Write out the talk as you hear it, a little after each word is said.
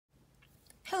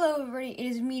Hello everybody, it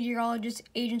is meteorologist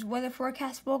Agents Weather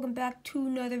Forecast. Welcome back to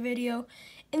another video.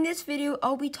 In this video,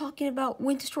 I'll be talking about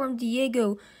Winter Storm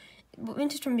Diego.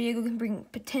 Winter Storm Diego can bring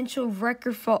potential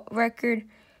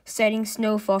record-setting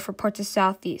snowfall for parts of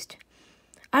Southeast.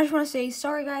 I just want to say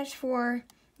sorry guys for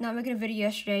not making a video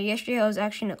yesterday. Yesterday I was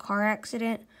actually in a car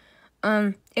accident.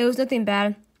 It was nothing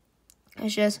bad.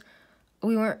 It's just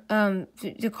we weren't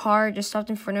the car just stopped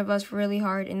in front of us really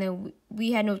hard, and then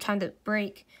we had no time to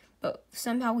brake. But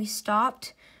somehow we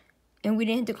stopped, and we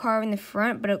didn't hit the car in the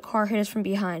front, but a car hit us from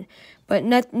behind. But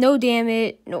no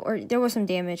damage, or there was some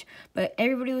damage, but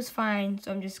everybody was fine.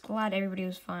 So I'm just glad everybody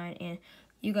was fine, and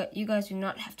you guys do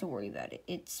not have to worry about it.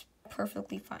 It's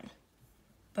perfectly fine.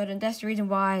 But that's the reason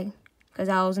why, because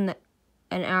I was in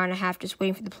an hour and a half just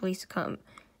waiting for the police to come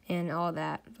and all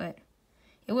that. But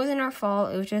it wasn't our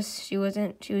fault. It was just she was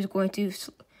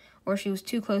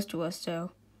too close to us,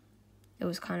 so it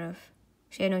was kind of.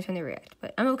 She had no time to react.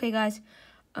 But I'm okay, guys.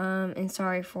 And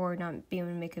sorry for not being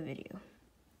able to make a video.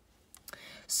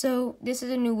 So, this is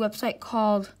a new website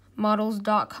called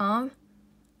models.com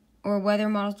or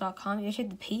weathermodels.com. You actually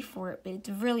have to pay for it, but it's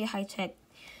really high-tech.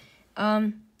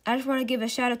 I just want to give a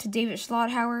shout-out to David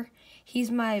Schlotthauer.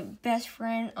 He's my best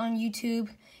friend on YouTube.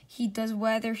 He does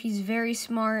weather. He's very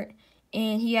smart.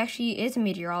 And he actually is a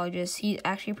meteorologist. He's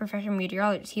actually a professional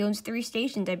meteorologist. He owns 3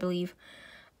 stations, I believe.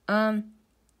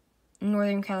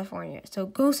 Northern California. So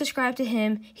go subscribe to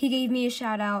him. He gave me a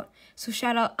shout out. So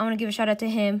I want to give a shout out to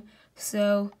him.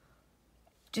 So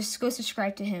just go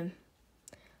subscribe to him.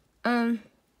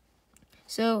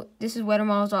 So this is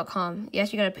weathermodels.com.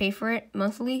 Yes, you got to pay for it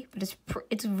monthly, but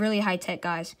it's really high tech,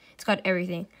 guys. It's got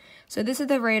everything. So this is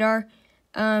the radar.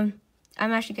 I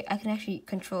can actually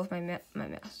control with my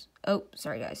mouse. Oh,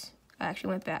 sorry guys. I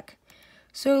actually went back.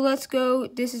 So let's go.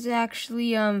 This is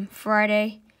actually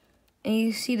Friday. And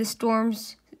you see the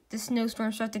snowstorms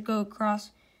start to go across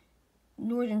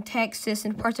northern Texas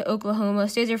and parts of Oklahoma.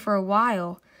 Stays there for a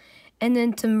while. And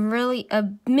then a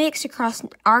mix across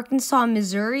Arkansas,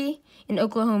 Missouri, and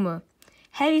Oklahoma.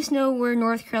 Heavy snow where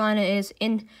North Carolina is.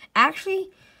 And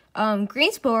actually,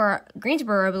 Greensboro,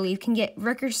 I believe, can get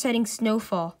record-setting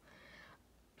snowfall.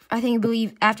 I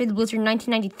believe, after the blizzard in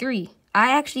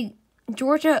 1993.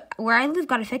 Georgia, where I live,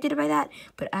 got affected by that,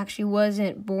 but actually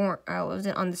wasn't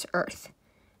on this earth.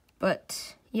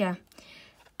 But, yeah.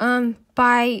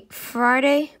 By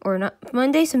Friday, or not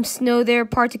Monday, some snow there,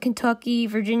 parts of Kentucky,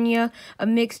 Virginia, a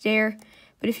mix there.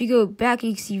 But if you go back,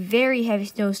 you can see very heavy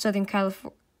snow, southern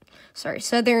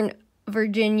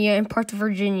Virginia, and parts of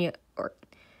Virginia, or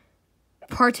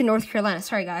parts of North Carolina.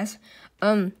 Sorry, guys.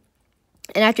 And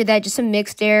after that, just some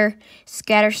mix there,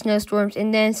 scattered snowstorms,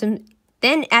 and then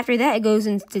after that, it goes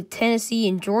into Tennessee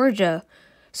and Georgia.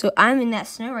 So I'm in that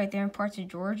snow right there in parts of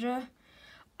Georgia.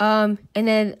 And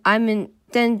then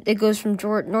then it goes from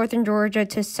northern Georgia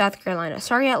to South Carolina.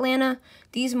 Sorry, Atlanta.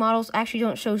 These models actually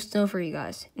don't show snow for you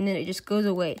guys. And then it just goes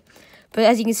away. But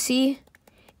as you can see,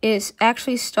 the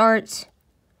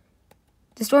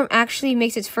storm actually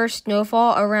makes its first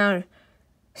snowfall around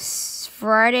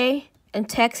Friday in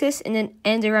Texas, and then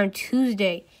ends around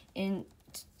Tuesday in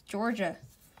Georgia.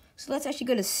 So let's actually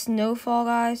go to snowfall,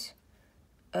 guys.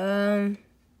 Hold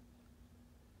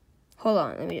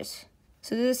on,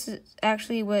 so this is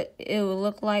actually what it will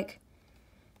look like.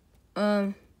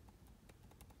 Let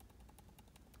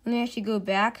me actually go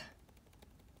back.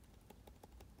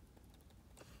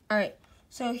 Alright,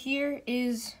 so here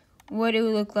is what it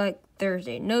would look like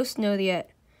Thursday. No snow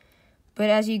yet. But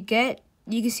as you can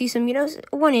see some,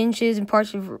 1 inches in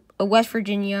parts of West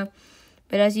Virginia.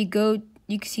 But as you go,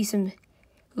 you can see some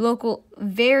local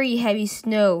very heavy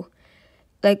snow,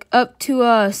 like up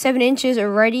to 7 inches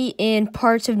already in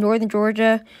parts of northern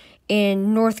Georgia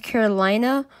and North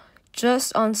Carolina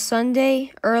just on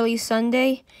Sunday, early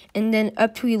Sunday, and then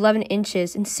up to 11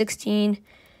 inches and 16,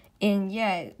 and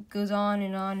yeah, it goes on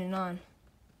and on and on.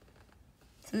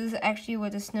 So this is actually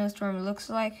what the snowstorm looks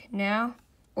like now,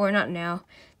 or not now,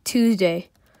 Tuesday.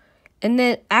 And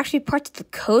then actually parts of the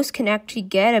coast can actually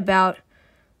get about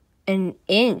an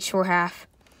inch or half.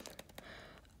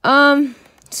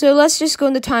 So let's just go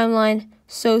in the timeline.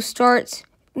 So starts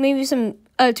maybe some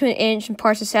up to an inch in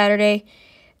parts of Saturday,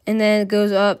 and then it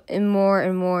goes up and more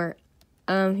and more.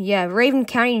 Raven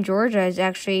County, Georgia is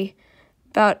actually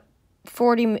about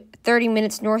 30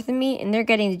 minutes north of me, and they're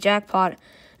getting the jackpot.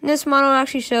 And this model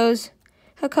actually shows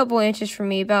a couple inches for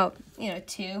me, about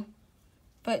 2,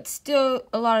 but still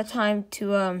a lot of time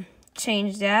to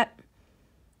change that.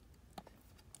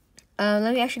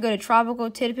 Let me actually go to tropical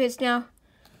tidbits now.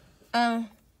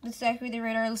 This is actually the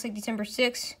radar. It looks like December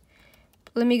 6th.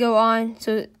 Let me go on.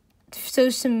 So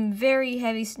shows some very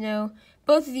heavy snow.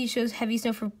 Both of these shows heavy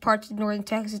snow for parts of northern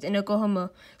Texas and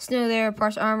Oklahoma. Snow there,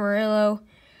 parts of Amarillo.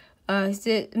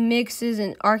 It mixes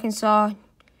in Arkansas,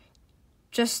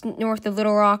 just north of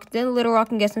Little Rock. Then Little Rock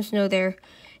can get some snow there.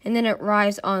 And then it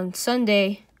arrives on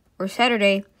Sunday or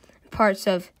Saturday, parts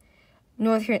of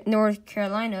North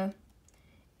Carolina.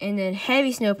 And then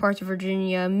heavy snow parts of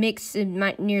Virginia, mixed in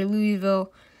near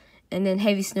Louisville. And then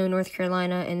heavy snow North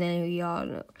Carolina. And then we all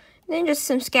know. And then just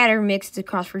some scattered mixed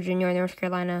across Virginia and North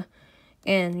Carolina.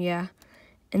 And yeah.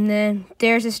 And then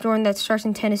there's a storm that starts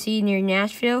in Tennessee near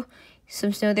Nashville.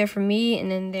 Some snow there for me.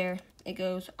 And then there it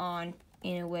goes on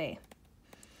in a way.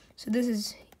 So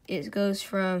it goes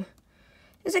from,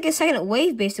 it's like a second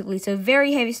wave basically. So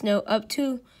very heavy snow up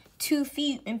to 2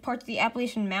 feet in parts of the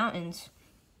Appalachian Mountains.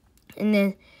 And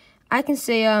then I can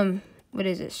say, what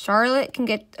is it? Charlotte can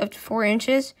get up to 4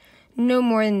 inches. No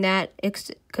more than that,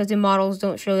 because the models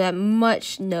don't show that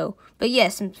much snow. But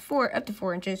yes, up to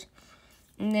 4 inches.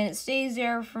 And then it stays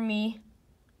there for me.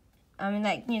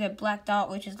 Like near the black dot,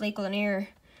 which is Lake Lanier,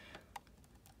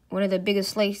 one of the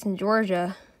biggest lakes in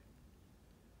Georgia.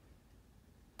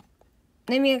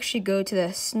 Let me actually go to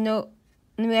the snow.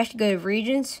 Let me actually go to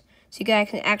regions, so you guys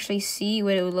can actually see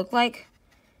what it would look like.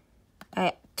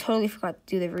 I totally forgot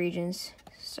to do the regions.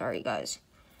 Sorry, guys.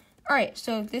 All right,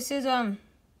 so this is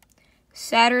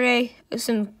Saturday with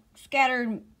some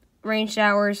scattered rain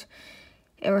showers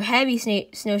or heavy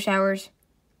snow showers.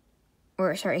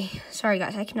 Or sorry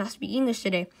guys, I cannot speak English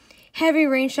today. Heavy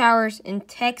rain showers in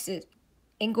Texas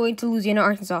and going to Louisiana,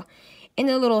 Arkansas, and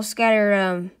a little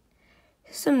scattered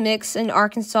some mix in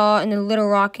Arkansas, and then Little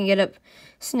Rock can get up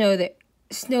snow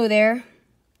there.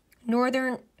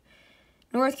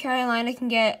 North Carolina can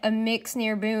get a mix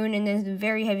near Boone, and then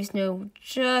very heavy snow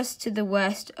just to the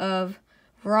west of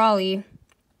Raleigh.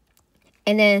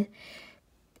 And then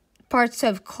parts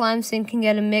of Clemson can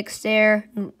get a mix there.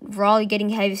 Raleigh getting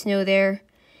heavy snow there.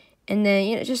 And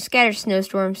then, just scattered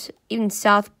snowstorms. Even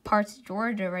south parts of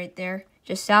Georgia right there,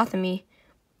 just south of me.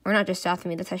 Or not just south of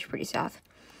me, that's actually pretty south.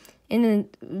 And then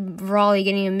Raleigh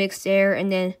getting a mix there.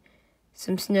 And then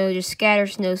some snow, just scattered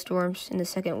snowstorms in the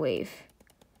second wave.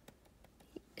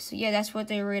 So yeah, that's what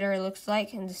the radar looks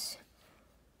like. And this,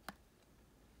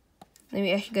 let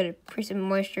me actually go to preset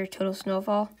moisture, total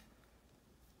snowfall.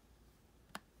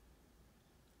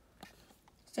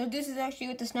 So this is actually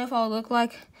what the snowfall look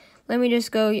like. Let me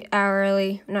just go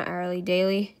daily.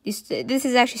 This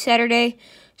is actually Saturday,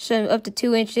 so up to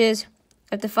 2 inches,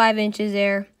 up to 5 inches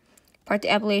there, part of the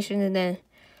Appalachians, and then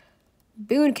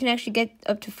Boone can actually get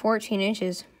up to 14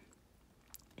 inches.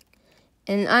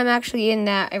 And I'm actually in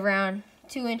that around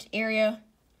 2-inch area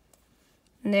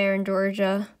there in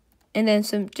Georgia, and then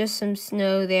just some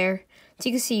snow there. So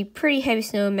you can see pretty heavy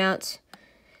snow amounts.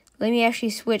 Let me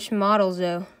actually switch models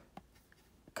though,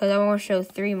 because I want to show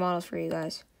 3 models for you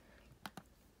guys.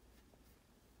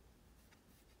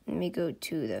 Let me go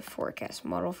to the forecast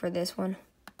model for this one.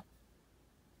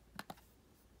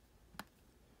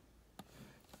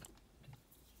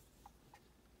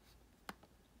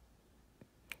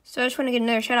 So I just want to get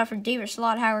another shout out for David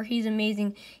Slothauer. He's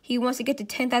amazing. He wants to get to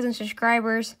 10,000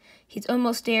 subscribers. He's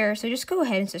almost there, so just go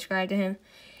ahead and subscribe to him.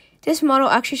 This model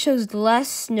actually shows less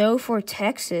snow for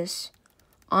Texas,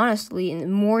 honestly,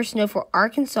 and more snow for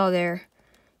Arkansas there.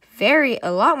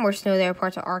 A lot more snow there,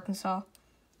 parts of Arkansas.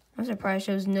 I'm surprised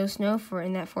it shows no snow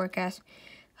in that forecast.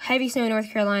 Heavy snow in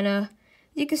North Carolina.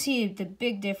 You can see the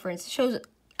big difference. It shows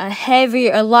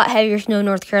a lot heavier snow in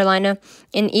North Carolina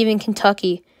and even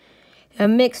Kentucky. A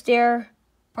mixed there,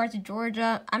 parts of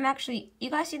Georgia. You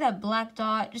guys see that black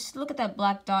dot? Just look at that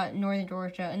black dot in northern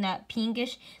Georgia and that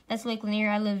pinkish. That's Lake Lanier.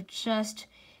 I live just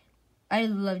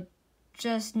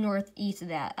northeast of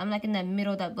that. I'm like in the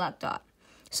middle of that black dot.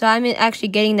 So I'm actually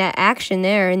getting that action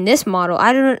there in this model.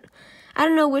 I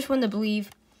don't know which one to believe.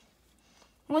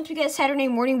 Once we get Saturday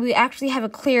morning, we actually have a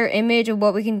clear image of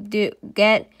what we can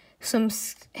get. Some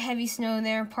heavy snow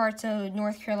there, parts of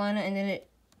North Carolina, and then it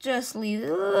just leaves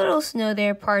a little snow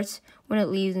there, parts when it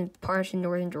leaves in parts in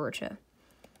northern Georgia.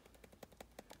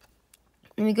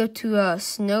 Let me go to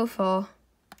snowfall.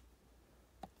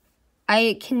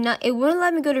 It wouldn't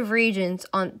let me go to regions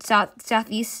on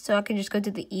southeast, so I can just go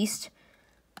to the east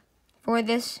for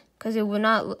this, because it would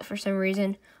not, for some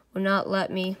reason, would not let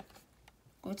me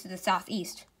go to the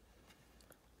southeast.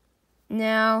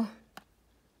 Now,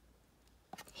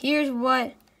 here's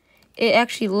what it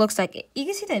actually looks like. You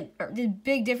can see the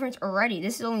big difference already.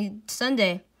 This is only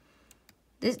Sunday.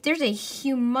 There's a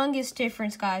humongous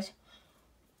difference, guys.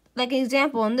 Like an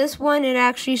example, in this one, it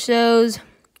actually shows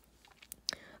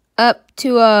up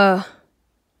to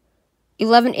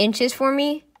 11 inches for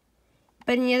me.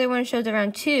 but in the other one it shows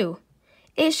around 2.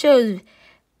 It shows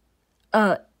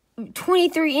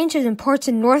 23 inches in parts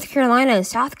of North Carolina and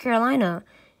South Carolina.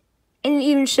 And it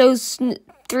even shows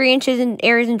 3 inches in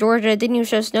areas in Georgia. It didn't even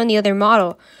show snow in the other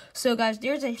model. So, guys,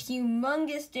 there's a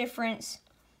humongous difference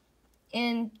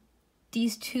in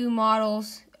these two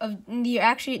models. They're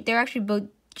actually both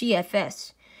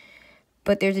GFS,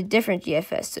 but there's a different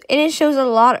GFS. And it shows a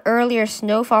lot earlier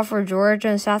snowfall for Georgia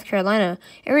and South Carolina.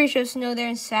 It already shows snow there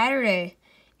on Saturday,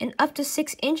 and up to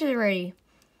 6 inches already.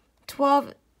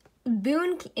 12.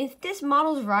 Boone, if this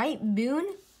model's right,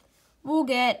 Boone will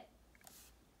get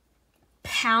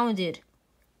pounded.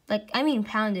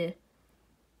 Pounded.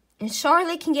 And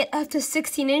Charlotte can get up to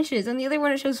 16 inches. On the other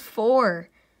one, it shows 4.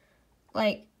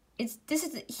 This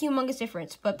is a humongous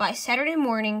difference. But by Saturday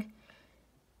morning,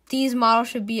 these models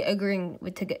should be agreeing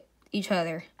with each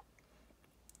other.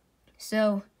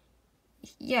 So,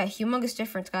 yeah, humongous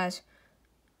difference, guys.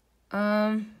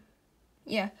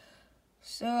 Yeah.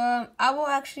 So, I will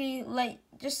actually,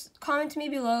 just comment to me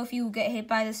below if you get hit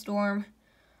by the storm.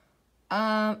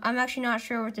 I'm actually not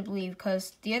sure what to believe,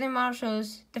 because the other model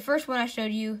shows, the first one I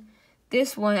showed you,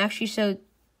 this one actually showed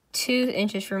 2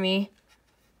 inches for me.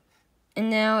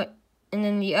 And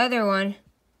then the other one,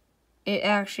 it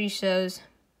actually shows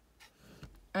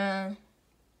 20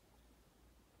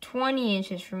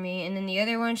 inches for me. And then the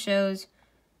other one shows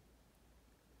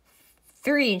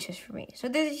 3 inches for me. So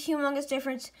there's a humongous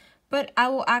difference, but I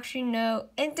will actually know,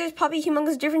 and there's probably a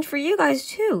humongous difference for you guys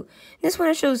too. This one,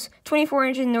 it shows 24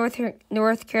 inches in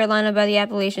North Carolina by the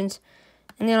Appalachians.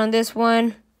 And then on this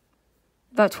one,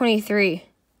 about 23.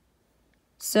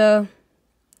 So,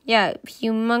 yeah,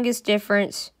 humongous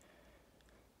difference.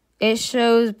 It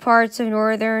shows parts of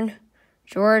northern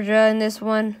Georgia in this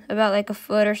one, about a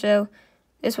foot or so.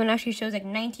 This one actually shows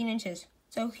 19 inches.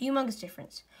 So, humongous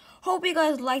difference. Hope you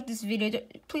guys liked this video.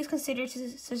 Please consider to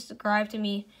subscribe to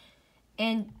me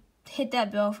and hit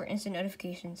that bell for instant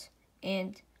notifications.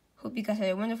 And hope you guys had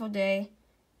a wonderful day.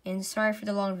 And sorry for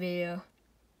the long video.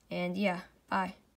 And yeah, bye.